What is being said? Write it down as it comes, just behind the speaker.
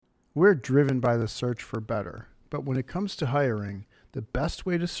We're driven by the search for better, but when it comes to hiring, the best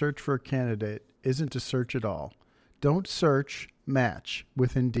way to search for a candidate isn't to search at all. Don't search, match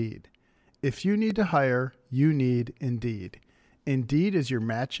with Indeed. If you need to hire, you need Indeed. Indeed is your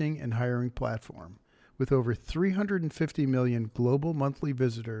matching and hiring platform. With over 350 million global monthly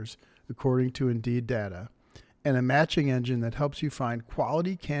visitors, according to Indeed data, and a matching engine that helps you find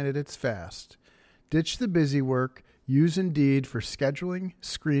quality candidates fast. Ditch the busy work. Use Indeed for scheduling,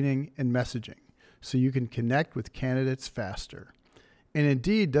 screening, and messaging so you can connect with candidates faster. And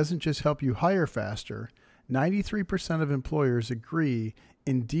Indeed doesn't just help you hire faster. 93% of employers agree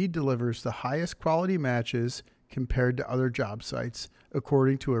Indeed delivers the highest quality matches compared to other job sites,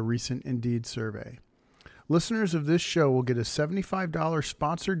 according to a recent Indeed survey. Listeners of this show will get a $75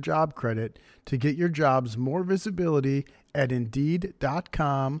 sponsored job credit to get your jobs more visibility at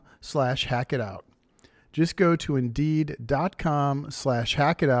Indeed.com/hackitout. Just go to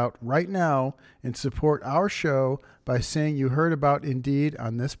Indeed.com/hackitout right now and support our show by saying you heard about Indeed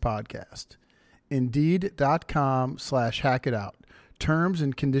on this podcast. Indeed.com/hackitout. Terms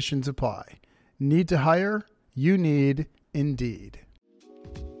and conditions apply. Need to hire? You need Indeed.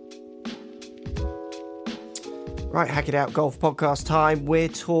 Right, Hack It Out Golf Podcast time. We're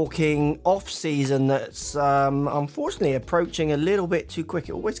talking off-season that's unfortunately approaching a little bit too quick.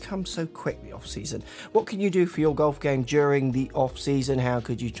 It always comes so quick, the off-season. What can you do for your golf game during the off-season? How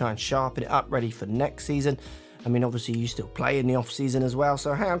could you try and sharpen it up, ready for next season? I mean, obviously you still play in the off-season as well,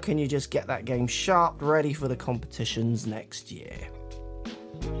 so how can you just get that game sharp, ready for the competitions next year?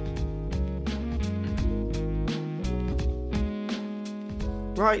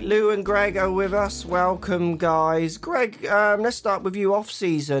 Right, Lou and Greg are with us. Welcome, guys. Greg, let's start with you.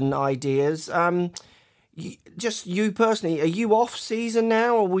 Off-season ideas. Just you personally, are you off-season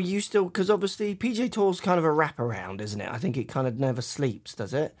now, or were you still? Because obviously, PGA Tour's kind of a wraparound, isn't it? I think it kind of never sleeps,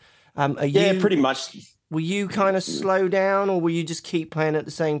 does it? Yeah, pretty much. Will you kind of slow down, or will you just keep playing at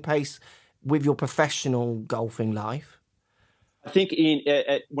the same pace with your professional golfing life? I think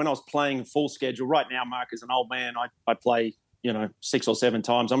when I was playing full schedule, right now, Mark, as an old man, I play 6 or 7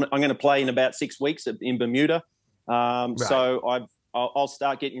 times. I'm going to play in about 6 weeks in Bermuda. Right. So I'll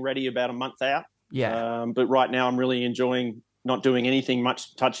start getting ready about a month out. Yeah. But right now I'm really enjoying not doing anything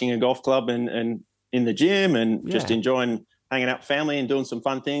much, touching a golf club and in the gym and just enjoying hanging out with family and doing some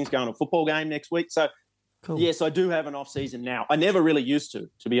fun things, going to a football game next week. So cool. Yes, I do have an off season now. I never really used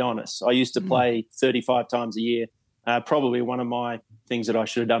to be honest. I used to play 35 times a year. Probably one of my things that I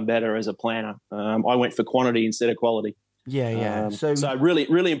should have done better as a planner. I went for quantity instead of quality. Yeah. So really,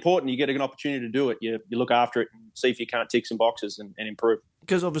 really important. You get an opportunity to do it. You look after it and see if you can't tick some boxes and improve.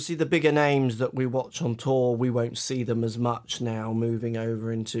 Because obviously the bigger names that we watch on tour, we won't see them as much now moving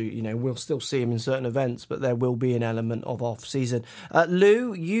over into, we'll still see them in certain events, but there will be an element of off-season.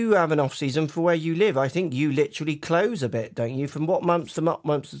 Lou, you have an off-season for where you live. I think you literally close a bit, don't you? From what months to what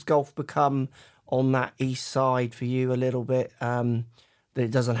months does golf become on that east side for you a little bit that it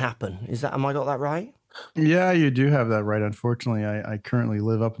doesn't happen? Am I got that right? Yeah, you do have that right. Unfortunately, I currently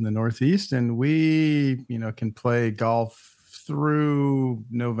live up in the Northeast, and we, can play golf through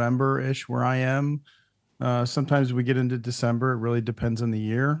November-ish where I am. Sometimes we get into December. It really depends on the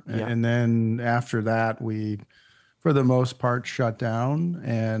year. Yeah. And then after that, we, for the most part, shut down,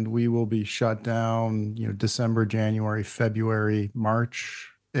 and we will be shut down, December, January, February,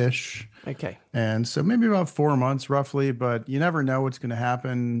 March-ish. Okay. And so maybe about 4 months roughly, but you never know what's going to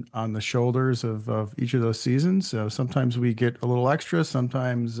happen on the shoulders of each of those seasons. So sometimes we get a little extra.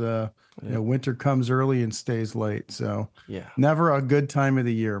 Sometimes, winter comes early and stays late. So never a good time of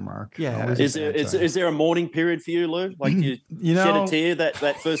the year, Mark. Yeah. Is there a mourning period for you, Lou? Like you shed a tear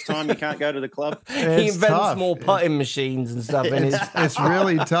that first time you can't go to the club? He invents more putting machines and stuff. It's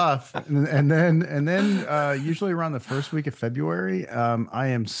really tough. And then usually around the first week of February, I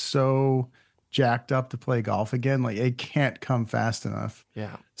am so jacked up to play golf again. Like it can't come fast enough.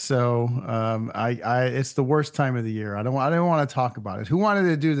 Yeah. So I it's the worst time of the year. I don't want to talk about it. Who wanted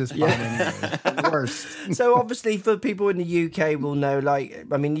to do this? The worst. So obviously for people in the UK will know,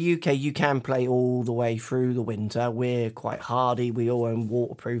 the UK, you can play all the way through the winter. We're quite hardy. We all own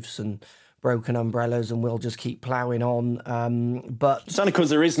waterproofs and broken umbrellas, and we'll just keep ploughing on. But it's only because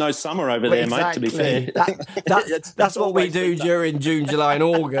there is no summer over there, mate, to be fair. That's what we do during June, July and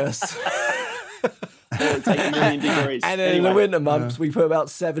August. It'll take 1 million degrees. And then in the winter months, we put about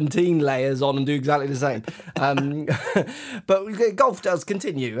 17 layers on and do exactly the same. But golf does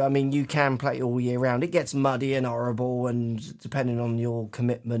continue. I mean, you can play all year round. It gets muddy and horrible, and depending on your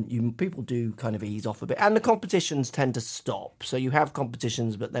commitment, people do kind of ease off a bit. And the competitions tend to stop. So you have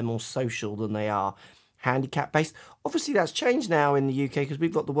competitions, but they're more social than they are handicap based. Obviously that's changed now in the UK because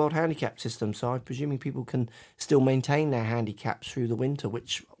we've got the World Handicap System, so I'm presuming people can still maintain their handicaps through the winter,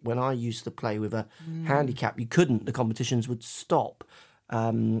 which when I used to play with a handicap you couldn't. The competitions would stop.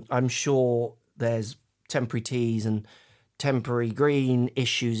 I'm sure there's temporary tees and temporary green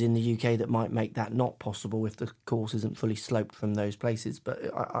issues in the UK that might make that not possible if the course isn't fully sloped from those places.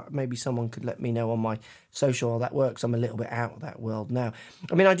 But maybe someone could let me know on my social how that works. I'm a little bit out of that world now.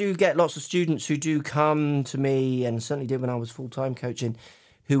 I mean, I do get lots of students who do come to me, and certainly did when I was full-time coaching,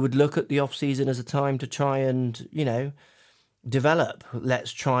 who would look at the off-season as a time to try and, develop.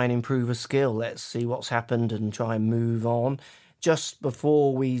 Let's try and improve a skill. Let's see what's happened and try and move on. Just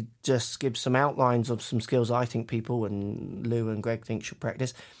before we just give some outlines of some skills I think people, and Lou and Greg think should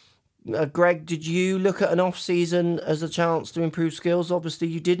practice. Greg, did you look at an off-season as a chance to improve skills? Obviously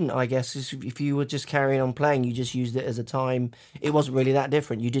you didn't, I guess. If you were just carrying on playing, you just used it as a time. It wasn't really that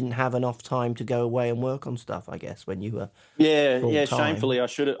different. You didn't have enough time to go away and work on stuff, I guess, when you were full-time. Shamefully, I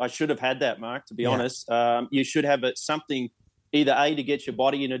should have had that, Mark, to be honest. You should have something either to get your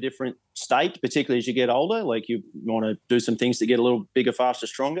body in a different state, particularly as you get older, like you want to do some things to get a little bigger, faster,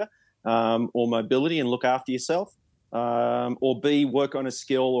 stronger, or mobility and look after yourself, or B, work on a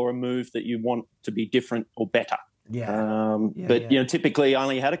skill or a move that you want to be different or better. Typically I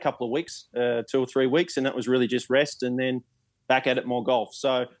only had a couple of weeks, 2 or 3 weeks, and that was really just rest and then back at it more golf.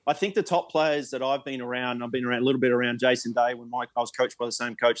 So I think the top players that I've been around a little bit around Jason Day when I was coached by the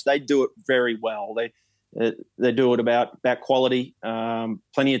same coach, they do it very well. They do it about quality,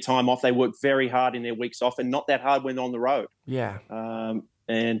 plenty of time off. They work very hard in their weeks off and not that hard when they're on the road. Yeah.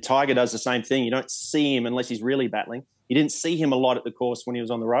 And Tiger does the same thing. You don't see him unless he's really battling. You didn't see him a lot at the course when he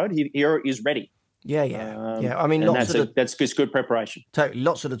was on the road. He is ready. Yeah. I mean, that's just good preparation. Totally.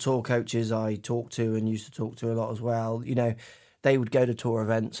 Lots of the tour coaches I talk to and used to talk to a lot as well, they would go to tour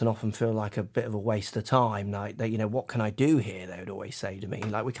events and often feel like a bit of a waste of time. Like, what can I do here? They would always say to me,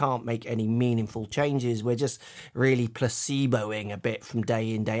 like, we can't make any meaningful changes. We're just really placeboing a bit from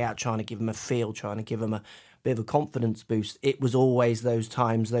day in, day out, trying to give them a feel, trying to give them a bit of a confidence boost. It was always those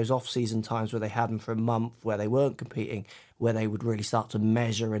times, those off-season times where they had them for a month, where they weren't competing, where they would really start to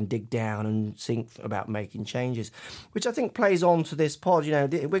measure and dig down and think about making changes, which I think plays on to this pod. We're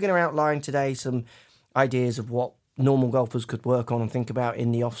going to outline today some ideas of what normal golfers could work on and think about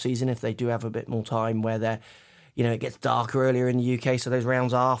in the off season if they do have a bit more time where they're, it gets darker earlier in the UK, so those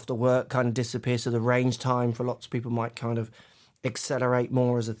rounds after work kind of disappear, so the range time for lots of people might kind of accelerate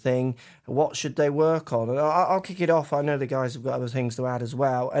more as a thing. What should they work on? And I'll kick it off. I know the guys have got other things to add as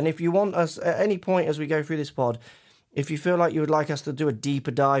well, and if you want us at any point as we go through this pod, if you feel like you would like us to do a deeper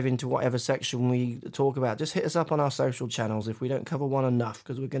dive into whatever section we talk about, just hit us up on our social channels if we don't cover one enough,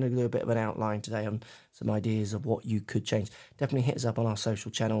 because we're going to do a bit of an outline today on some ideas of what you could change. Definitely hit us up on our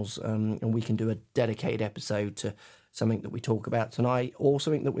social channels, and we can do a dedicated episode to something that we talk about tonight or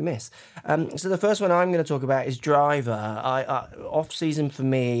something that we miss. So the first one I'm going to talk about is driver. Off-season for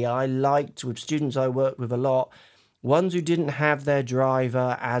me, I liked, with students I worked with a lot, ones who didn't have their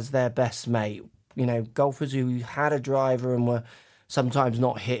driver as their best mate. Golfers who had a driver and were sometimes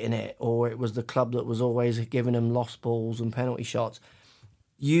not hitting it, or it was the club that was always giving them lost balls and penalty shots.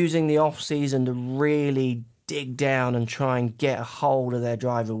 Using the off-season to really dig down and try and get a hold of their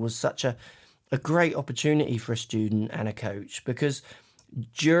driver was such a great opportunity for a student and a coach, because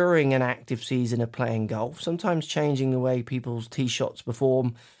during an active season of playing golf, sometimes changing the way people's tee shots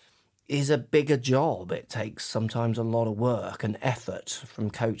perform is a bigger job. It takes sometimes a lot of work and effort from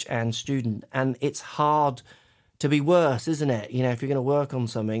coach and student, and it's hard to be worse, isn't it? If you're going to work on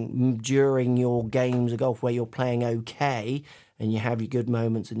something during your games of golf where you're playing okay and you have your good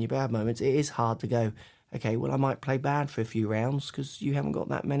moments and your bad moments, it is hard to go, okay, well, I might play bad for a few rounds because you haven't got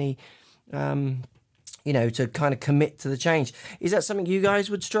that many to kind of commit to the change. Is that something you guys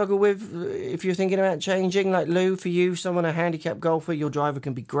would struggle with if you're thinking about changing? Like, Lou, for you, someone a handicapped golfer, your driver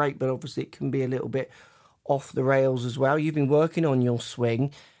can be great, but obviously it can be a little bit off the rails as well. You've been working on your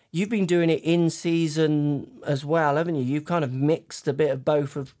swing. You've been doing it in season as well, haven't you? You've kind of mixed a bit of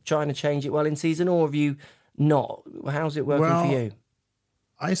both of trying to change it well in season, or have you not? How's it working for you?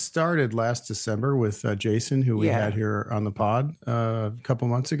 I started last December with Jason, who we had here on the pod a couple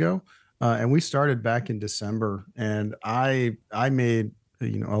months ago. And we started back in December, and I made,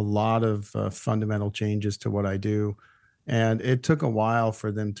 a lot of fundamental changes to what I do. And it took a while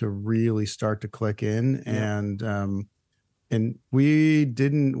for them to really start to click in. Yeah. And we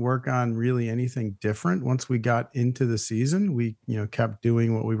didn't work on really anything different. Once we got into the season, we, kept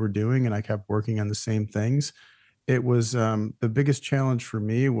doing what we were doing, and I kept working on the same things. It was the biggest challenge for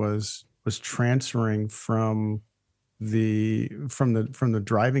me was transferring from from the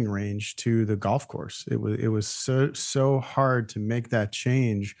driving range to the golf course. It was so hard to make that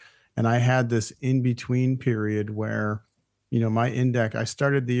change. And I had this in between period where, my index, I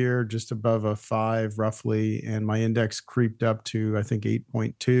started the year just above a 5 roughly, and my index creeped up to, I think,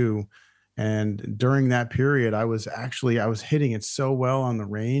 8.2. And during that period, I was hitting it so well on the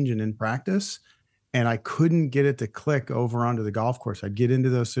range and in practice, and I couldn't get it to click over onto the golf course. I'd get into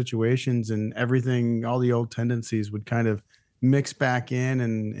those situations and everything, all the old tendencies would kind of mix back in,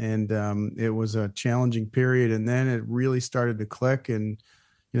 and it was a challenging period. And then it really started to click, and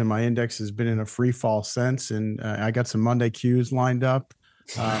my index has been in a free fall since, and I got some Monday Qs lined up.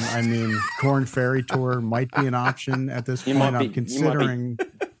 Corn Ferry Tour might be an option at this point. I'm considering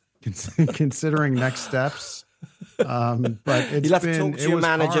next steps. But you'll have to talk to your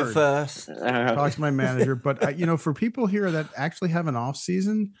manager first. Talk to my manager. But for people here that actually have an off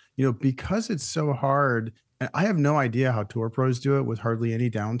season, because it's so hard, and I have no idea how tour pros do it with hardly any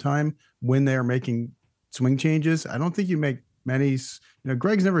downtime when they are making swing changes. I don't think you make many.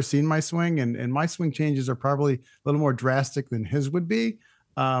 Greg's never seen my swing, and my swing changes are probably a little more drastic than his would be.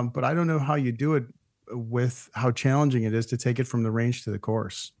 But I don't know how you do it with how challenging it is to take it from the range to the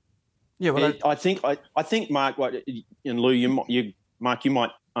course. Yeah, well, I think Mark, and Lou, Mark, you might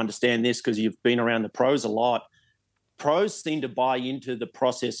understand this because you've been around the pros a lot. Pros seem to buy into the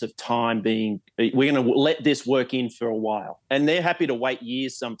process of time being, we're going to let this work in for a while, and they're happy to wait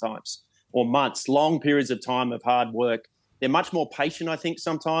years sometimes or months, long periods of time of hard work. They're much more patient, I think,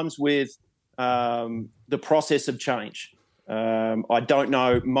 sometimes with the process of change. I don't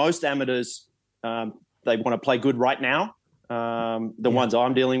know. Most amateurs, they want to play good right now. Ones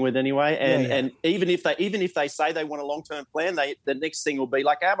I'm dealing with anyway, and even if they say they want a long-term plan, the next thing will be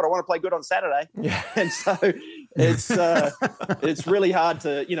like, but I want to play good on Saturday. Yeah. And so it's really hard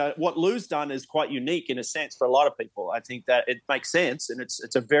to, what Lou's done is quite unique in a sense for a lot of people. I think that it makes sense, and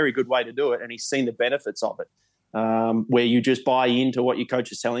it's a very good way to do it, and he's seen the benefits of it, where you just buy into what your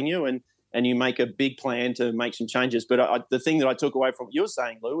coach is telling you, and you make a big plan to make some changes. But the thing that I took away from what you were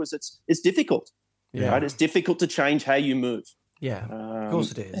saying, Lou, is it's difficult. Yeah, right? It's difficult to change how you move. Yeah, of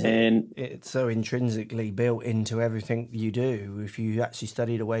course it is. And it's so intrinsically built into everything you do. If you actually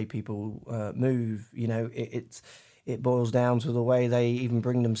study the way people move, it boils down to the way they even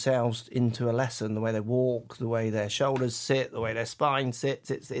bring themselves into a lesson, the way they walk, the way their shoulders sit, the way their spine sits.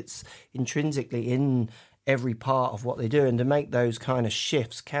 It's intrinsically in every part of what they do. And to make those kind of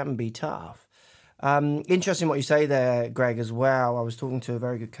shifts can be tough. Interesting what you say there, Greg, as well. I was talking to a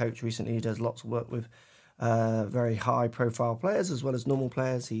very good coach recently who does lots of work with very high-profile players as well as normal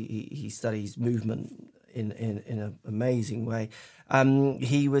players. He studies movement in an amazing way.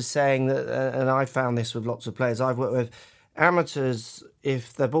 He was saying that, and I found this with lots of players I've worked with, amateurs,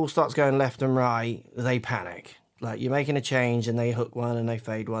 if the ball starts going left and right, they panic. Like you're making a change and they hook one and they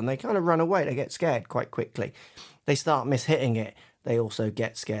fade one. They kind of run away. They get scared quite quickly. They start mishitting it. They also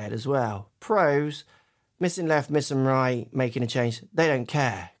get scared as well. Pros, missing left, missing right, making a change, they don't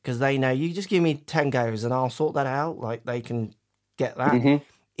care because they know you just give me 10 goes and I'll sort that out. Like they can get that. Mm-hmm.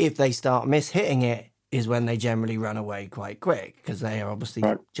 If they start mishitting it is when they generally run away quite quick because they are obviously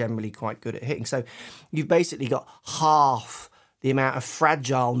generally quite good at hitting. So you've basically got half the amount of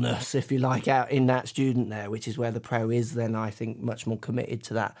fragileness, if you like, out in that student there, which is where the pro is then, I think, much more committed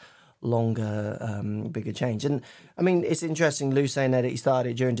to that longer, bigger change. And I mean, it's interesting, Lou saying that he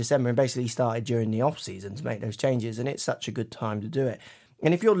started during December and basically started during the off season to make those changes, and it's such a good time to do it.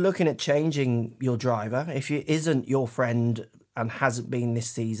 And if you're looking at changing your driver, if it isn't your friend and hasn't been this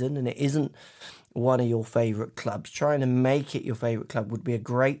season, and it isn't one of your favourite clubs, trying to make it your favourite club would be a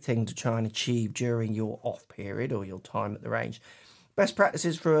great thing to try and achieve during your off period or your time at the range. Best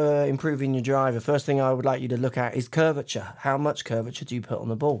practices for improving your driver. First thing I would like you to look at is curvature. How much curvature do you put on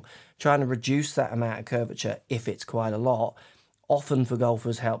the ball? Trying to reduce that amount of curvature, if it's quite a lot, often for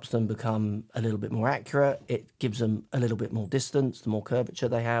golfers helps them become a little bit more accurate. It gives them a little bit more distance, the more curvature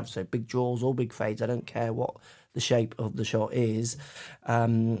they have. So big draws or big fades, I don't care what the shape of the shot is.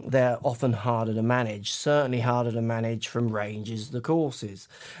 They're often harder to manage. Certainly harder to manage from ranges, the courses.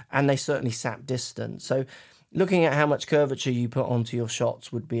 And they certainly sap distance. So looking at how much curvature you put onto your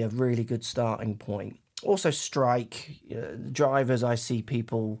shots would be a really good starting point. Also strike. Drivers, I see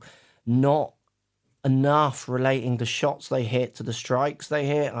people not enough relating the shots they hit to the strikes they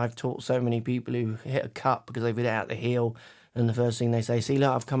hit. I've taught so many people who hit a cut because they've hit out the heel, and the first thing they say, see, look,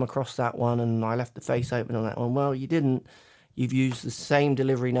 I've come across that one and I left the face open on that one. Well, you didn't. You've used the same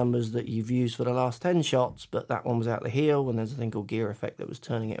delivery numbers that you've used for the last 10 shots, but that one was out the heel, and there's a thing called gear effect that was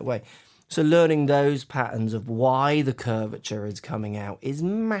turning it away. So learning those patterns of why the curvature is coming out is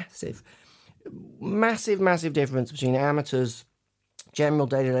massive. Massive difference between amateurs, general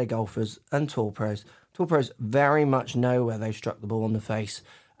day-to-day golfers, and tour pros. Tour pros very much know where they've struck the ball on the face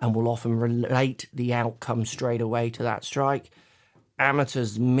and will often relate the outcome straight away to that strike.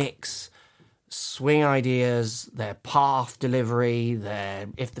 Amateurs mix swing ideas, their path delivery,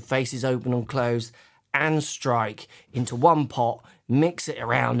 if the face is open or closed, and strike into one pot, mix it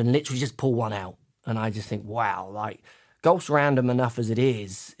around and literally just pull one out. And I just think, wow, like, golf's random enough as it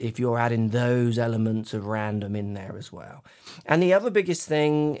is if you're adding those elements of random in there as well. And the other biggest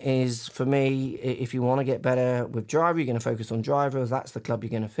thing is, for me, if you want to get better with driver, you're going to focus on drivers. That's the club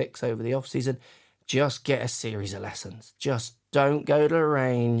you're going to fix over the off-season. Just get a series of lessons. Just don't go to the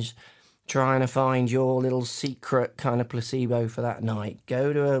range trying to find your little secret kind of placebo for that night.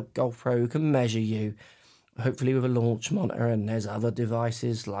 Go to a golf pro who can measure you, hopefully with a launch monitor, and there's other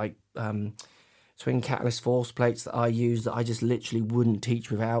devices like swing catalyst force plates that I use that I just literally wouldn't teach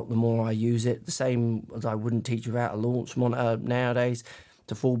without the more I use it. The same as I wouldn't teach without a launch monitor nowadays,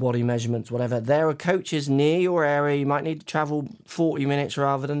 to full body measurements, whatever. There are coaches near your area. You might need to travel 40 minutes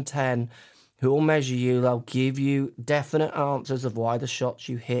rather than 10 who will measure you. They'll give you definite answers of why the shots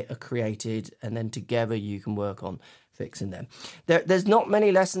you hit are created, and then together you can work on fixing them. There's not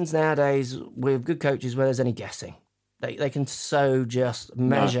many lessons nowadays with good coaches where there's any guessing. They can so just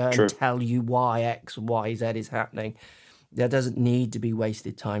measure and tell you why X, Y, Z is happening. There doesn't need to be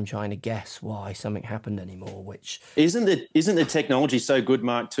wasted time trying to guess why something happened anymore. Which isn't the technology so good,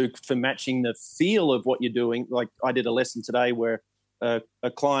 Mark, too, for matching the feel of what you're doing? Like, I did a lesson today where a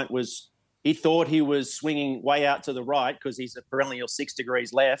client he thought he was swinging way out to the right because he's a perennial 6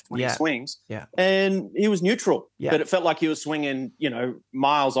 degrees left when he swings. Yeah. And he was neutral. Yeah. But it felt like he was swinging,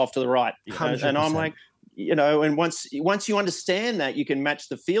 miles off to the right. And I'm like, and once you understand that, you can match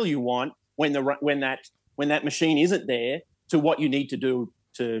the feel you want when that machine isn't there to what you need to do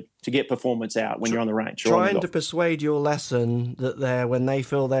to get performance out when you're on the range. Trying to persuade your lesson that when they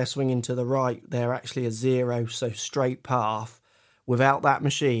feel they're swinging to the right, they're actually a zero, so straight path. Without that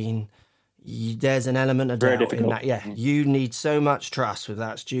machine, there's an element of doubt in that. Yeah, you need so much trust with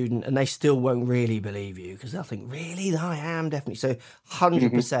that student, and they still won't really believe you because they'll think, really, I am definitely. So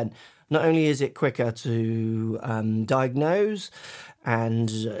 100%. Not only is it quicker to diagnose, and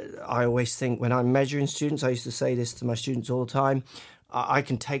I always think when I'm measuring students, I used to say this to my students all the time, I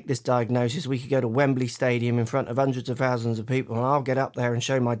can take this diagnosis. We could go to Wembley Stadium in front of hundreds of thousands of people, and I'll get up there and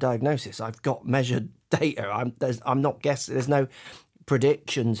show my diagnosis. I've got measured data. I'm not guessing. There's no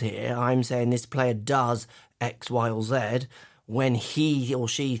predictions here. I'm saying this player does X, Y, or Z. When he or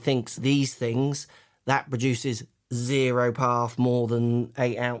she thinks these things, that produces zero path more than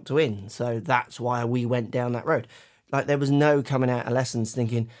 8 out to in. So that's why we went down that road. Like, there was no coming out of lessons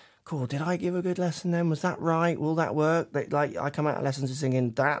thinking, cool, did I give a good lesson then? Was that right? Will that work? Like, I come out of lessons just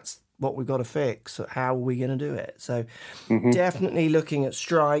thinking, that's what we've got to fix. How are we going to do it? So definitely looking at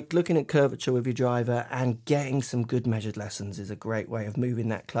strike, looking at curvature with your driver, and getting some good measured lessons is a great way of moving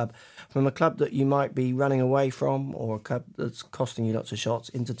that club from a club that you might be running away from, or a club that's costing you lots of shots,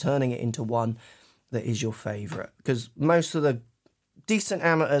 into turning it into one that is your favourite. Because most of the decent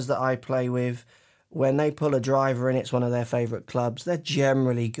amateurs that I play with, when they pull a driver and it's one of their favourite clubs, they're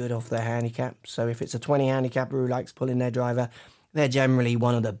generally good off their handicap. So if it's a 20 handicapper who likes pulling their driver, they're generally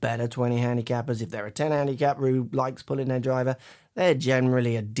one of the better 20 handicappers. If they're a 10 handicapper who likes pulling their driver, they're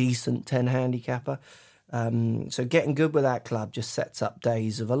generally a decent 10 handicapper. So getting good with that club just sets up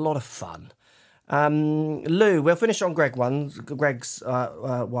days of a lot of fun. Lou, we'll finish on Greg's one.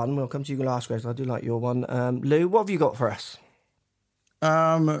 We'll come to you last, Greg. I do like your one. Lou, what have you got for us? Well,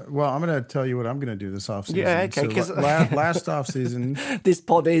 I'm going to tell you what I'm going to do this offseason. Yeah, okay. So last offseason, this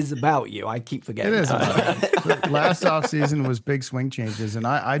pod is about you. I keep forgetting. It is about last offseason was big swing changes, and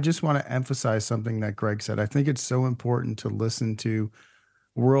I just want to emphasize something that Greg said. I think it's so important to listen to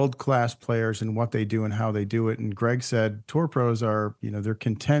world-class players and what they do and how they do it. And Greg said tour pros are, they're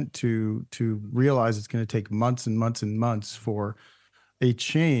content to realize it's going to take months and months and months for a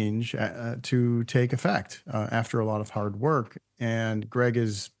change to take effect after a lot of hard work. And Greg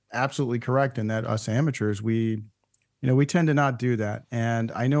is absolutely correct in that us amateurs, we tend to not do that.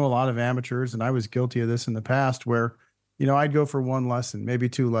 And I know a lot of amateurs, and I was guilty of this in the past, where, I'd go for one lesson, maybe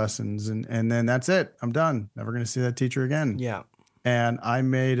 2 lessons, and then that's it. I'm done. Never going to see that teacher again. Yeah. And I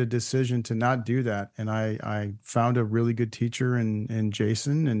made a decision to not do that. And I found a really good teacher in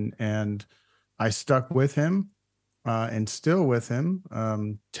Jason, and I stuck with him and still with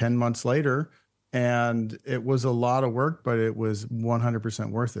him 10 months later. And it was a lot of work, but it was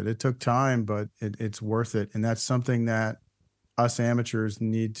 100% worth it. It took time, but it's worth it. And that's something that us amateurs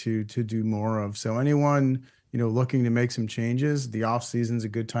need to do more of. So anyone looking to make some changes, the off season's a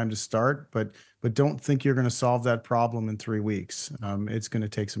good time to start, but don't think you're going to solve that problem in 3 weeks. It's going to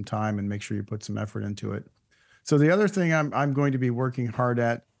take some time, and make sure you put some effort into it. So the other thing I'm going to be working hard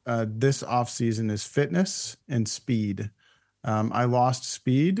at this off season is fitness and speed. I lost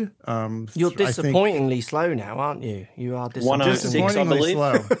speed. You're disappointingly slow now, aren't you? You are disappointingly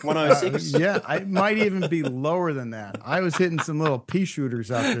slow. 106. Yeah, I might even be lower than that. I was hitting some little pea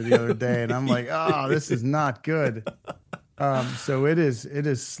shooters out there the other day, and I'm like, oh, this is not good. So it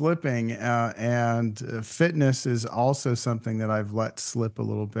is slipping, and fitness is also something that I've let slip a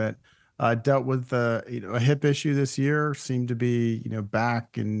little bit. I dealt with a hip issue this year, seemed to be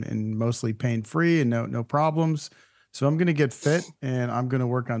back and mostly pain free and no problems. So I'm going to get fit, and I'm going to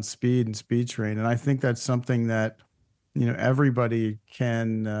work on speed and speed train. And I think that's something that, everybody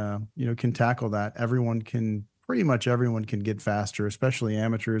can tackle that. Pretty much everyone can get faster, especially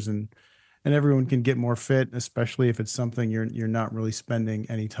amateurs, and everyone can get more fit, especially if it's something you're not really spending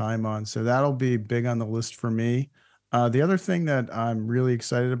any time on. So that'll be big on the list for me. The other thing that I'm really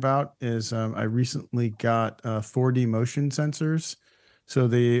excited about is I recently got 4D motion sensors. So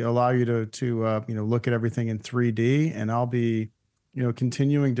they allow you to look at everything in 3D, and I'll be,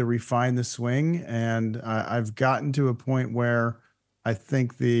 continuing to refine the swing. And I've gotten to a point where I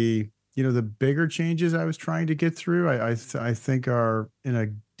think the bigger changes I was trying to get through, I think are in a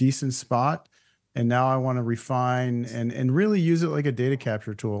decent spot. And now I want to refine and really use it like a data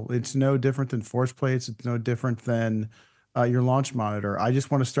capture tool. It's no different than force plates. It's no different than your launch monitor. I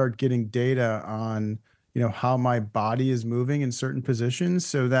just want to start getting data on how my body is moving in certain positions,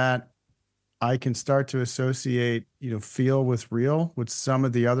 so that I can start to associate, feel with real with some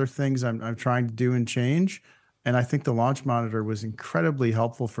of the other things I'm trying to do and change. And I think the launch monitor was incredibly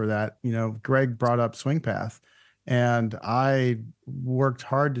helpful for that. Greg brought up swing path, and I worked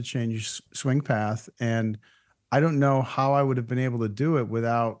hard to change swing path, and I don't know how I would have been able to do it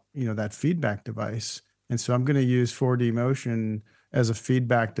without, that feedback device. And so I'm going to use 4D motion as a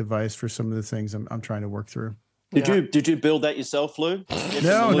feedback device for some of the things I'm trying to work through. Did you build that yourself, Lou?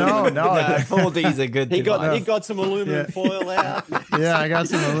 No. 4D's a good he got some aluminum foil out. Yeah, I got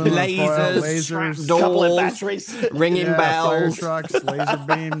some aluminum foil, lasers, doors, couple of batteries, ringing bells, fire trucks, laser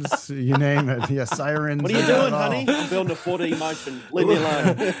beams, you name it. Yeah, sirens. What are you doing, honey? I'm building a 4D motion. Leave me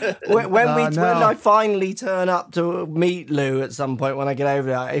alone. When I finally turn up to meet Lou at some point when I get over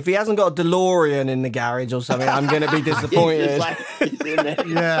there, if he hasn't got a DeLorean in the garage or something, I'm going to be disappointed.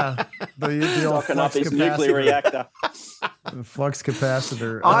 Yeah, the old stocking up his nuclear reactor. The flux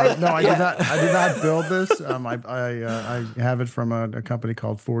capacitor. I did not build this. I have it from a company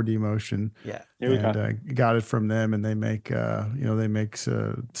called 4D Motion. Yeah, got it from them, and they make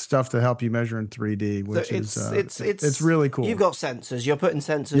stuff to help you measure in 3D, which it's really cool. You've got sensors. You're putting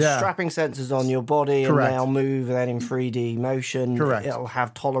sensors, strapping sensors on your body, Correct. And they'll move then in 3D motion. Correct. It'll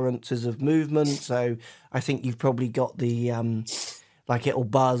have tolerances of movement. So I think you've probably got the. Like it'll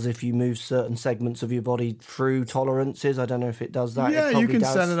buzz if you move certain segments of your body through tolerances. I don't know if it does that. Yeah, you can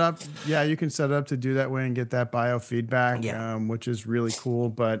set it up. Yeah, you can set it up to do that way and get that biofeedback, which is really cool.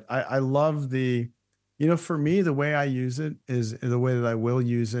 But I love for me, the way I use it is the way that I will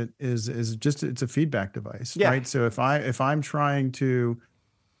use it is just it's a feedback device, right? So if I'm trying to,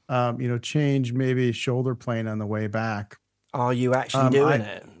 change maybe shoulder plane on the way back. Are you actually doing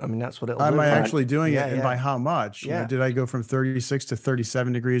it? I mean, that's what it'll do. Am I actually doing it, and by how much? Did I go from 36 to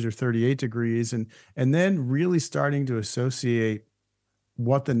 37 degrees or 38 degrees? And then really starting to associate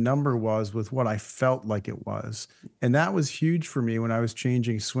what the number was with what I felt like it was. And that was huge for me when I was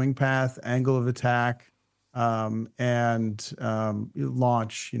changing swing path, angle of attack, and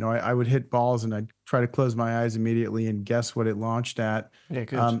launch. I would hit balls and I'd try to close my eyes immediately and guess what it launched at. Yeah,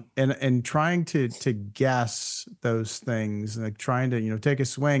 good. And trying to guess those things, like trying to take a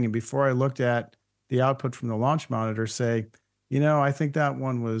swing, and before I looked at the output from the launch monitor, say, I think that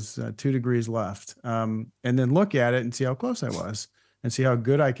one was 2 degrees left, and then look at it and see how close I was and see how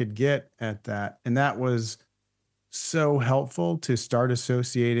good I could get at that. And that was so helpful to start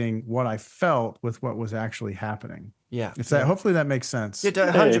associating what I felt with what was actually happening. Yeah. Hopefully that makes sense.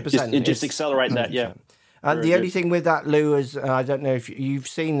 100%. It just accelerates that. Yeah. The only thing with that, Lou, is I don't know if you've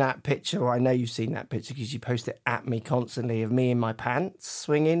seen that picture, or I know you've seen that picture because you post it at me constantly of me in my pants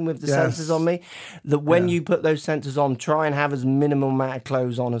swinging with the sensors on me. That when you put those sensors on, try and have as minimal amount of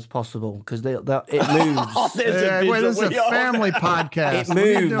clothes on as possible because it moves. This is a family podcast. It moves. What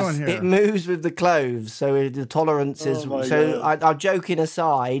are you doing here? It moves with the clothes, so the tolerance is. I'm joking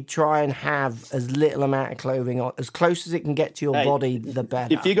aside. Try and have as little amount of clothing on, as close as it can get to your body, the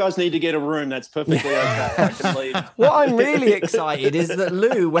better. If you guys need to get a room, that's perfectly okay. I can leave. What I'm really excited is that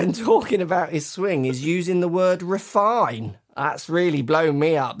Lou, when talking about his swing, is using the word refine. That's really blown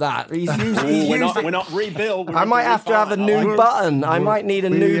me up. That we're not rebuild. I might have to have a new button. I might need a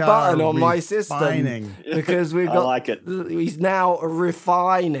new button on my system because we've got. I like it. He's now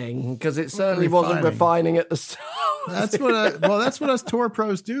refining because it certainly wasn't refining at the start. That's what us tour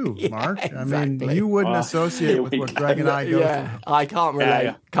pros do, Mark. Exactly. I mean, you wouldn't associate with what Greg and I go through. I can't relate.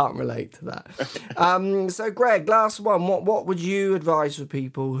 Yeah. Can't relate to that. So, Greg, last one. What would you advise for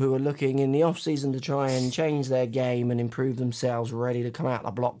people who are looking in the off season to try and change their game and improve themselves, ready to come out the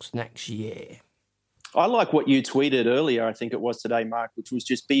blocks next year? I like what you tweeted earlier. I think it was today, Mark, which was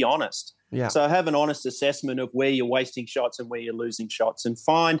just be honest. Yeah. So have an honest assessment of where you're wasting shots and where you're losing shots, and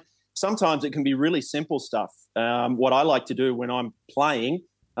find. Sometimes it can be really simple stuff. What I like to do when I'm playing,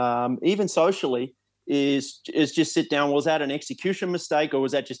 even socially, is just sit down. Was that an execution mistake or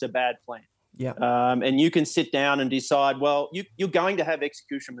was that just a bad plan? Yeah. And you can sit down and decide, well, you're going to have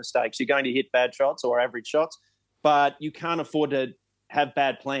execution mistakes. You're going to hit bad shots or average shots, but you can't afford to have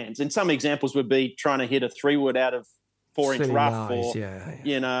bad plans. And some examples would be trying to hit a 3-wood out of 4-inch rough or,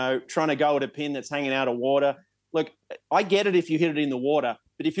 trying to go at a pin that's hanging out of water. Look, I get it if you hit it in the water,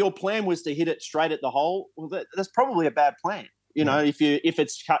 but if your plan was to hit it straight at the hole, well, that's probably a bad plan. If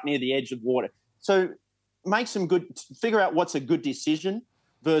it's cut near the edge of water. So figure out what's a good decision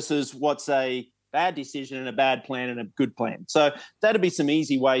versus what's a bad decision and a bad plan and a good plan. So that'd be some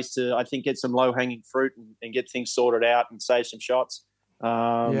easy ways to, I think, get some low-hanging fruit and get things sorted out and save some shots.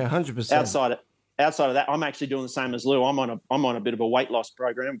 100%. Outside of that, I'm actually doing the same as Lou. I'm on a bit of a weight loss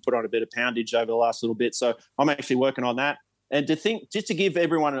program, put on a bit of poundage over the last little bit. So I'm actually working on that. And just to give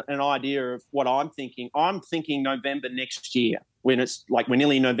everyone an idea of what I'm thinking November next year. We're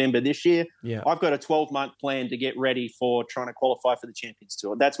nearly November this year. Yeah. I've got a 12-month plan to get ready for trying to qualify for the Champions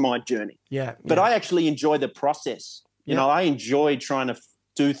Tour. That's my journey. Yeah. But I actually enjoy the process. I enjoy trying to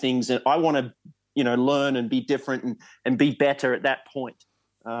do things, and I want to, learn and be different and be better at that point.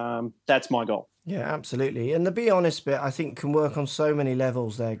 That's my goal. Yeah, absolutely. And the be honest bit, I think, can work on so many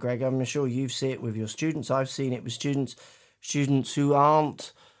levels there, Greg. I'm sure you've seen it with your students. I've seen it with students who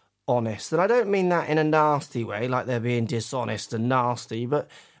aren't honest. And I don't mean that in a nasty way, like they're being dishonest and nasty, but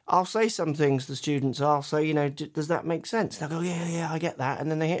I'll say some things to students. I'll say, does that make sense? They'll go, yeah, I get that. And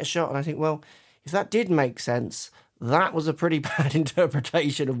then they hit a shot and I think, well, if that did make sense, that was a pretty bad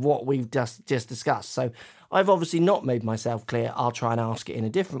interpretation of what we've just discussed. So I've obviously not made myself clear. I'll try and ask it in a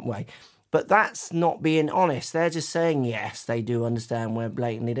different way. But that's not being honest. They're just saying, yes, they do understand where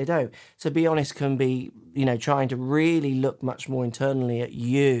blatantly they don't. So be honest can be, trying to really look much more internally at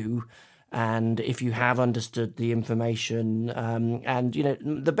you. And if you have understood the information,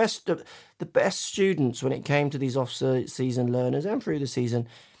 the best students when it came to these off-season learners and through the season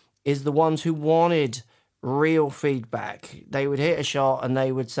is the ones who wanted real feedback. They would hit a shot and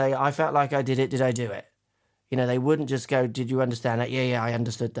they would say, I felt like I did it. Did I do it? They wouldn't just go, did you understand that? Yeah, I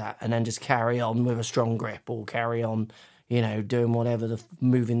understood that. And then just carry on with a strong grip or carry on, doing whatever,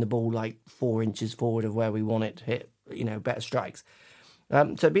 moving the ball like 4 inches forward of where we want it to hit, better strikes.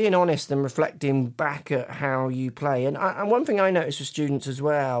 So being honest and reflecting back at how you play. And one thing I notice with students as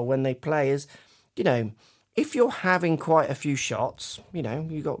well when they play is, if you're having quite a few shots,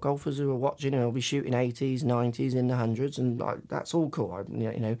 you got golfers who are watching who will be shooting 80s, 90s, in the hundreds, and that's all cool.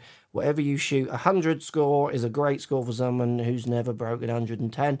 Whatever you shoot, 100 score is a great score for someone who's never broken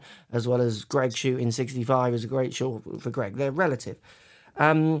 110, as well as Greg shooting 65 is a great shot for Greg. They're relative.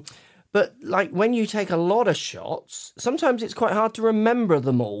 But when you take a lot of shots, sometimes it's quite hard to remember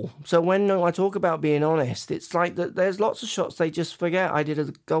them all. So when I talk about being honest, it's like that. There's lots of shots they just forget. I did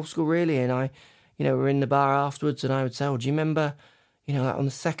a golf school really, and I we're in the bar afterwards and I would say, do you remember, on the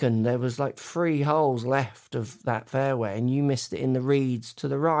second, there was 3 holes left of that fairway and you missed it in the reeds to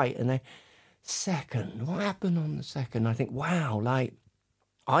the right. And second, what happened on the second? I think, wow,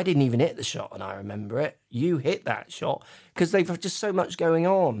 I didn't even hit the shot and I remember it. You hit that shot because they've just so much going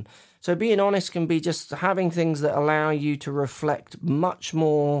on. So being honest can be just having things that allow you to reflect much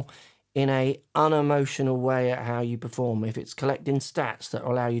more in a unemotional way at how you perform. If it's collecting stats that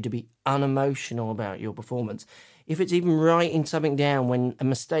allow you to be unemotional about your performance. If it's even writing something down when a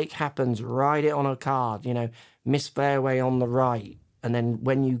mistake happens, write it on a card, miss fairway on the right. And then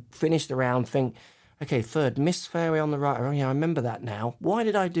when you finish the round, think, okay, third, miss fairway on the right. Oh, yeah, I remember that now. Why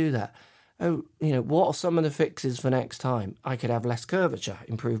did I do that? Oh, what are some of the fixes for next time? I could have less curvature,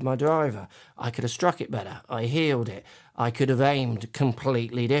 improve my driver. I could have struck it better. I heeled it. I could have aimed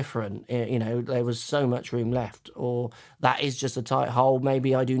completely different. There was so much room left. Or that is just a tight hole.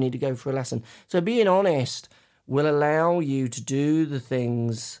 Maybe I do need to go for a lesson. So being honest will allow you to do the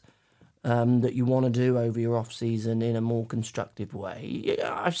things that you want to do over your off season in a more constructive way.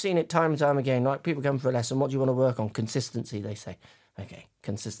 I've seen it time and time again. Like, people come for a lesson. What do you want to work on? Consistency, they say. Okay,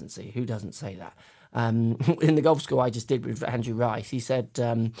 consistency. Who doesn't say that? In the golf school I just did with Andrew Rice, he said, we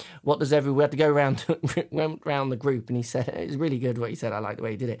had to go around the group, and he said, it was really good what he said. I like the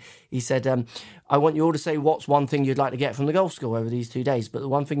way he did it. He said, I want you all to say what's one thing you'd like to get from the golf school over these 2 days, but the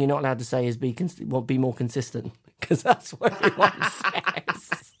one thing you're not allowed to say is be more consistent, because that's what everyone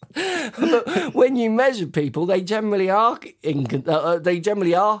says. But when you measure people, they generally are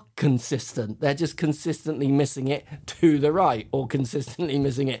consistent. They're just consistently missing it to the right or consistently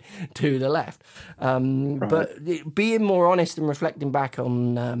missing it to the left. Right. But being more honest and reflecting back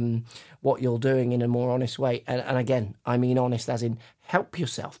on what you're doing in a more honest way, and again, I mean honest as in help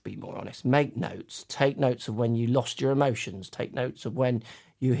yourself be more honest. Make notes. Take notes of when you lost your emotions. Take notes of when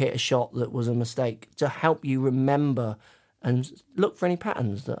you hit a shot that was a mistake, to help you remember and look for any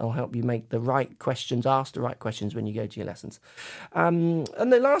patterns that will help you make the right questions, ask the right questions when you go to your lessons. And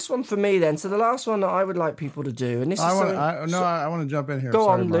the last one for me then, so the last one that I would like people to do, and this I want to jump in here. Go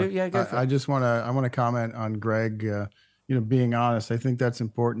Sorry, on, Mark. Lou. Yeah, go for it. I want to comment on Greg, being honest. I think that's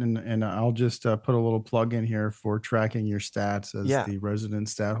important. And I'll just put a little plug in here for tracking your stats as the resident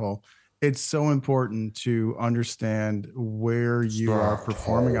stat hole. It's so important to understand where you are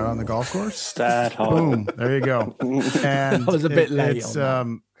performing out on the golf course. Stat hole. Boom. There you go. And I was a bit late. I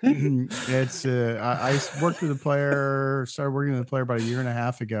worked with a player, started working with a player about a year and a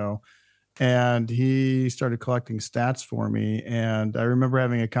half ago, and he started collecting stats for me. And I remember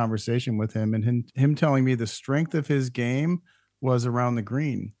having a conversation with him, and him telling me the strength of his game was around the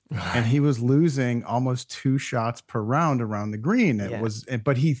green, and he was losing almost 2 shots per round around the green.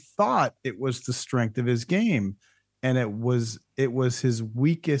 But he thought it was the strength of his game, and it was his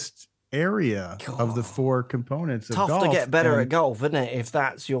weakest area of the 4 components of golf. Tough to get better at golf, isn't it? If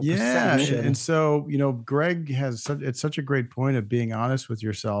that's your perception. And so, Greg has such a great point of being honest with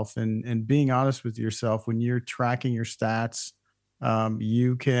yourself, and being honest with yourself when you're tracking your stats.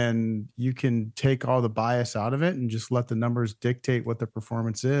 You can take all the bias out of it and just let the numbers dictate what the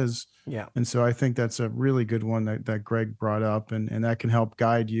performance is. Yeah. And so I think that's a really good one that Greg brought up, and that can help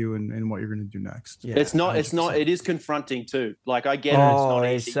guide you in what you're going to do next. Yeah, it is confronting too. Like, I get it. It's not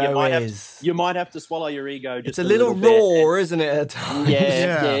easy. So you might have to swallow your ego. It's a little raw, isn't it? At times?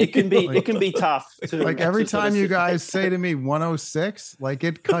 Yeah. It can be tough. Like every time you guys say to me 106, like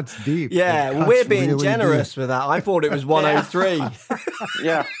it cuts deep. Yeah. We're being really generous with that. I thought it was 103.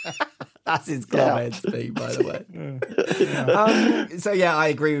 Yeah. That's his comment, Steve, by the way. So, I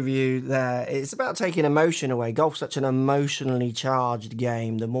agree with you there. It's about taking emotion away. Golf's such an emotionally charged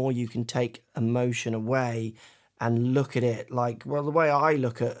game. The more you can take emotion away and look at it like, well, the way I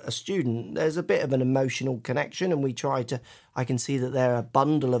look at a student, there's a bit of an emotional connection, and I can see that there are a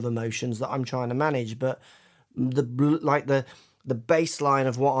bundle of emotions that I'm trying to manage, but the baseline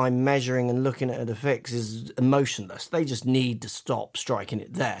of what I'm measuring and looking at a fix is emotionless. They just need to stop striking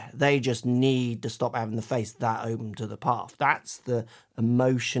it there. They just need to stop having the face that open to the path. That's the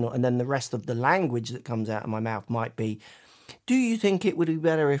emotional. And then the rest of the language that comes out of my mouth might be, do you think it would be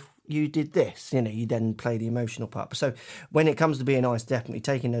better if you did this? You then play the emotional part. So when it comes to being honest, definitely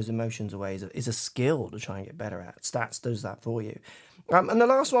taking those emotions away is a skill to try and get better at. Stats does that for you. And the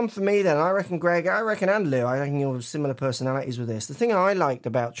last one for me then, I reckon, Greg, and Lou, I reckon you're similar personalities with this. The thing I liked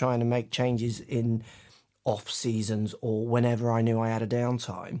about trying to make changes in off seasons or whenever I knew I had a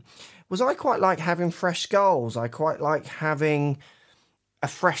downtime was I quite like having fresh goals. I quite like having a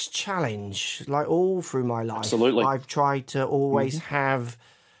fresh challenge, like all through my life. Absolutely. I've tried to always have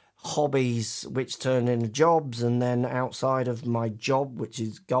hobbies which turn into jobs, and then outside of my job, which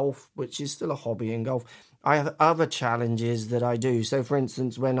is golf, which is still a hobby in golf, I have other challenges that I do. So, for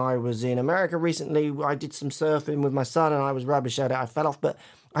instance, when I was in America recently, I did some surfing with my son, and I was rubbish at it. I fell off, but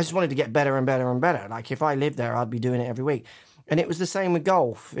I just wanted to get better and better and better. Like, if I lived there, I'd be doing it every week. And it was the same with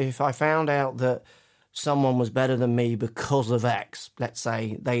golf. If I found out that someone was better than me because of X, let's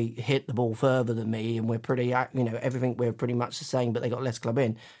say they hit the ball further than me, and we're pretty, everything, we're pretty much the same, but they got less club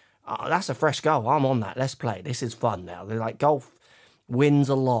in. That's a fresh goal. I'm on that. Let's play. This is fun now. They're like, golf wins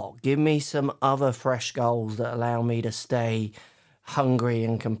a lot. Give me some other fresh goals that allow me to stay hungry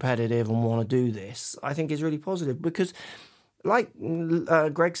and competitive and want to do this. I think is really positive, because like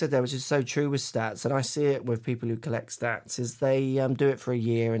Greg said there, which is so true with stats, and I see it with people who collect stats, is they do it for a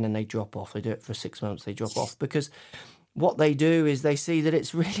year and then they drop off. They do it for 6 months, they drop off, because what they do is they see that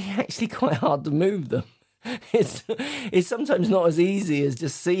it's really actually quite hard to move them. It's sometimes not as easy as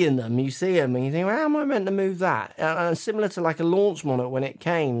just seeing them. You see them and you think, well, how am I meant to move that? Similar to like a launch monitor when it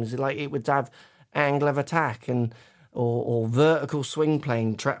came, like it would have angle of attack, and or vertical swing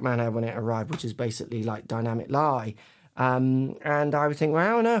plane TrackMan had when it arrived, which is basically like dynamic lie. And I would think, well,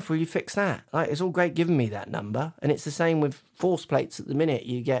 how on earth will you fix that? Like, it's all great giving me that number. And it's the same with force plates at the minute.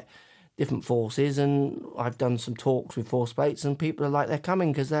 You get different forces, and I've done some talks with force plates, and people are like, they're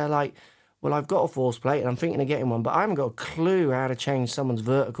coming because they're like, well, I've got a force plate and I'm thinking of getting one, but I haven't got a clue how to change someone's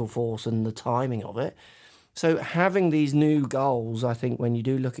vertical force and the timing of it. So having these new goals, I think when you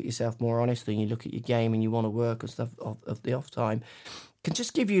do look at yourself more honestly and you look at your game and you want to work and stuff of the off time, can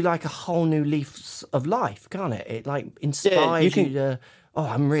just give you like a whole new leaf of life, can't it? It like inspires you to, oh,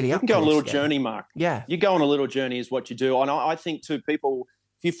 I'm really up to this. You can go on a little journey, Mark. Yeah. You go on a little journey is what you do. And I think too, people,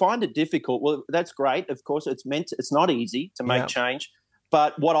 if you find it difficult, well, that's great. Of course, it's not easy to make change.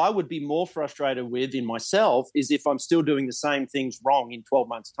 But what I would be more frustrated with in myself is if I'm still doing the same things wrong in 12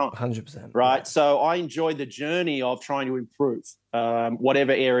 months' time. 100%. Right? Yeah. So I enjoy the journey of trying to improve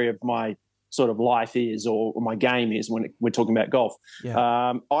whatever area of my sort of life is or my game is when we're talking about golf.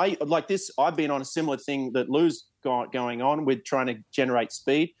 Yeah. I like this. I've been on a similar thing that Lou's got going on with trying to generate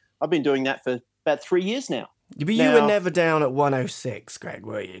speed. I've been doing that for about 3 years now. But you were never down at 106, Greg,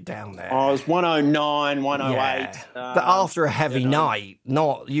 were you, down there? I was 109, 108. Yeah. But after a heavy night,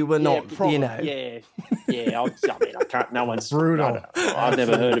 you were not, probably, Yeah. I mean, I can't, no one's... Brutal. I've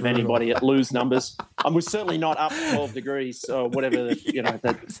never heard of anybody at Lou's numbers. I was certainly not up 12 degrees or whatever,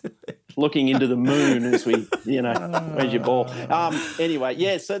 that looking into the moon as we, where's your ball? Anyway,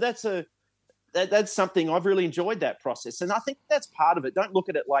 yeah, so that's something I've really enjoyed that process. And I think that's part of it. Don't look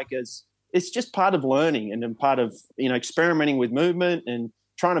at it like as... It's just part of learning and part of, experimenting with movement and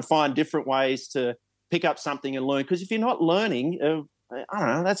trying to find different ways to pick up something and learn. Because if you're not learning, I don't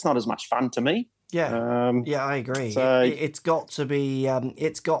know, that's not as much fun to me. Yeah, I agree. So, it's got to be,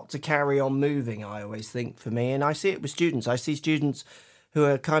 it's got to carry on moving, I always think, for me. And I see it with students. I see students who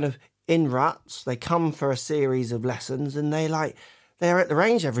are kind of in ruts. They come for a series of lessons and they're at the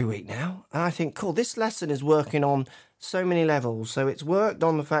range every week now. And I think, cool, this lesson is working on so many levels. So it's worked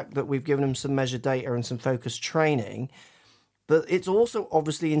on the fact that we've given them some measured data and some focused training, but it's also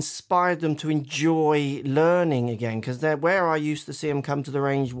obviously inspired them to enjoy learning again, because they're where I used to see them come to the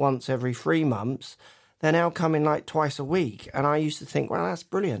range once every 3 months. They're now coming like twice a week. And I used to think, well, that's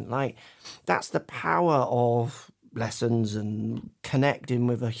brilliant. Like, that's the power of lessons and connecting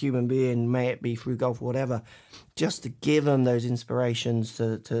with a human being, may it be through golf or whatever, just to give them those inspirations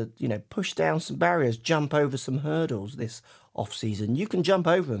to push down some barriers, jump over some hurdles this off season. You can jump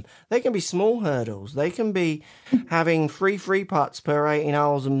over them. They can be small hurdles. They can be having 3 free putts per 18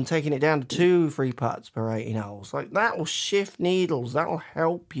 holes and taking it down to 2 free putts per 18 holes. Like, that will shift needles. That will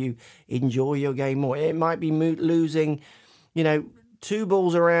help you enjoy your game more. It might be losing, 2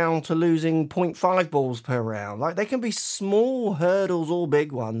 balls around to losing 0.5 balls per round. Like, they can be small hurdles or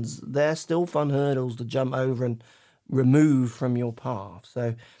big ones. They're still fun hurdles to jump over and remove from your path.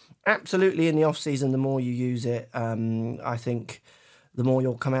 So absolutely, in the off season, the more you use it, I think the more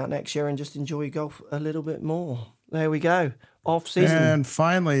you'll come out next year and just enjoy golf a little bit more. There we go. Off season. And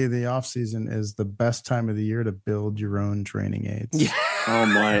finally, the off season is the best time of the year to build your own training aids. Yeah. Oh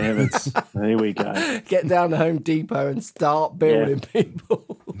my heavens. Here we go. Get down to Home Depot and start building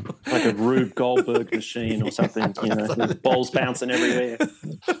people. Like a Rube Goldberg machine or something, with balls bouncing everywhere.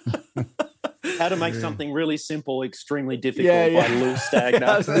 How to make something really simple extremely difficult by Lou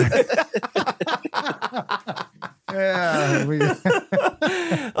Stagner.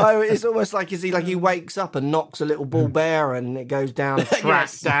 It's almost like he wakes up and knocks a little ball bare and it goes down a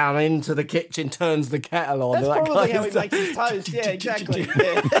track down into the kitchen, turns the kettle on. That's probably how he makes his toast. Yeah, exactly.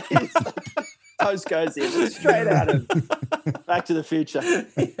 Yeah. Toast goes in straight out of Back to the Future.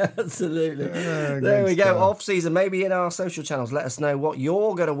 Yeah, absolutely. There we go. Off season. Maybe in our social channels, let us know what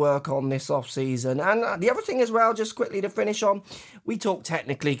you're going to work on this off season. And the other thing as well, just quickly to finish on, we talk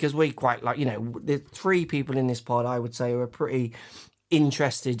technically because we quite like, the 3 people in this pod, I would say, are pretty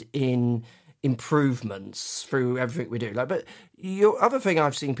interested in improvements through everything we do. But your other thing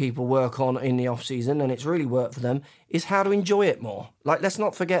I've seen people work on in the off season, and it's really worked for them, is how to enjoy it more. Like, let's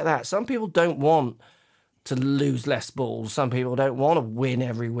not forget that. Some people don't want to lose less balls. Some people don't want to win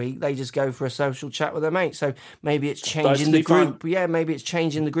every week. They just go for a social chat with their mates. So maybe it's changing the group. Yeah, maybe it's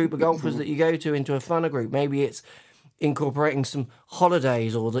changing the group of golfers that you go to into a funner group. Maybe it's incorporating some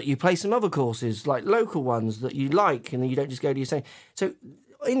holidays, or that you play some other courses, like local ones that you like, and you don't just go to your same. So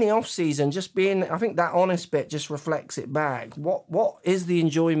in the off season, just being, I think that honest bit just reflects it back. What is the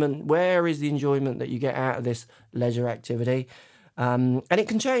enjoyment? Where is the enjoyment that you get out of this leisure activity? And it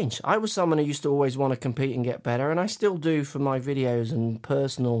can change. I was someone who used to always want to compete and get better, and I still do for my videos and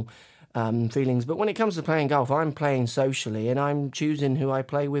personal feelings. But when it comes to playing golf, I'm playing socially and I'm choosing who I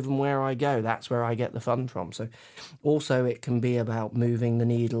play with and where I go. That's where I get the fun from. So also it can be about moving the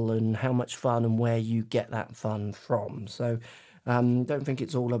needle and how much fun and where you get that fun from. So don't think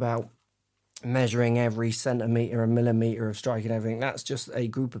it's all about measuring every centimetre and millimetre of strike and everything. That's just a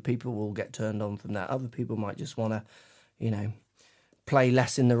group of people will get turned on from that. Other people might just want to, play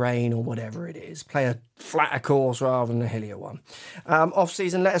less in the rain or whatever it is. Play a flatter course rather than a hillier one. Off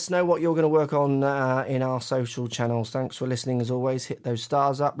season, let us know what you're going to work on in our social channels. Thanks for listening as always. Hit those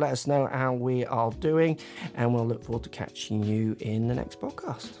stars up. Let us know how we are doing and we'll look forward to catching you in the next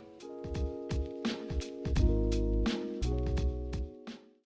podcast.